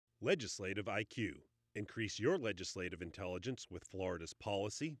Legislative IQ. Increase your legislative intelligence with Florida's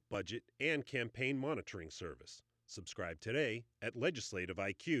policy, budget, and campaign monitoring service. Subscribe today at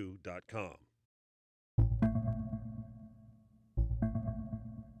legislativeiq.com.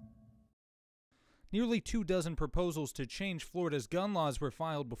 Nearly 24 proposals to change Florida's gun laws were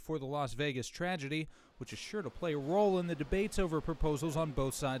filed before the Las Vegas tragedy, which is sure to play a role in the debates over proposals on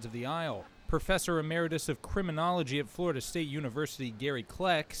both sides of the aisle. Professor Emeritus of Criminology at Florida State University, Gary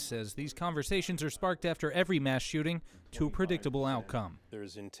Kleck, says these conversations are sparked after every mass shooting to a predictable outcome.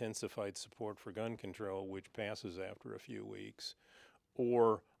 There's intensified support for gun control, which passes after a few weeks,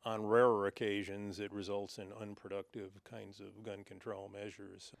 or on rarer occasions, it results in unproductive kinds of gun control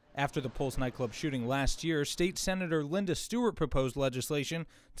measures. After the Pulse nightclub shooting last year, State Senator Linda Stewart proposed legislation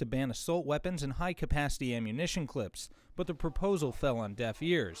to ban assault weapons and high-capacity ammunition clips, but the proposal fell on deaf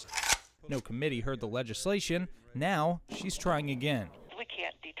ears. No committee heard the legislation. Now, she's trying again. We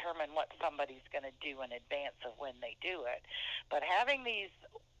can't determine what somebody's going to do in advance of when they do it, but having these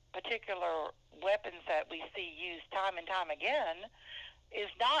particular weapons that we see used time and time again is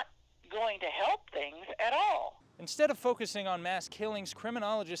not going to help things at all. Instead of focusing on mass killings,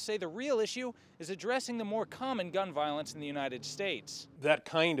 criminologists say the real issue is addressing the more common gun violence in the United States. That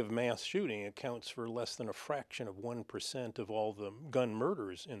kind of mass shooting accounts for less than a fraction of 1% of all the gun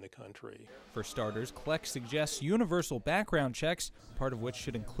murders in the country. For starters, Kleck suggests universal background checks, part of which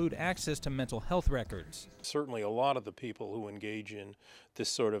should include access to mental health records. Certainly a lot of the people who engage in this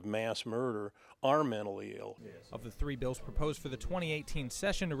sort of mass murder are mentally ill. Of the 3 bills proposed for the 2018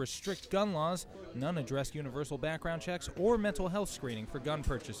 session to restrict gun laws, none address universal background checks or mental health screening for gun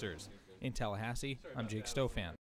purchasers. In Tallahassee, I'm Jake Stofan.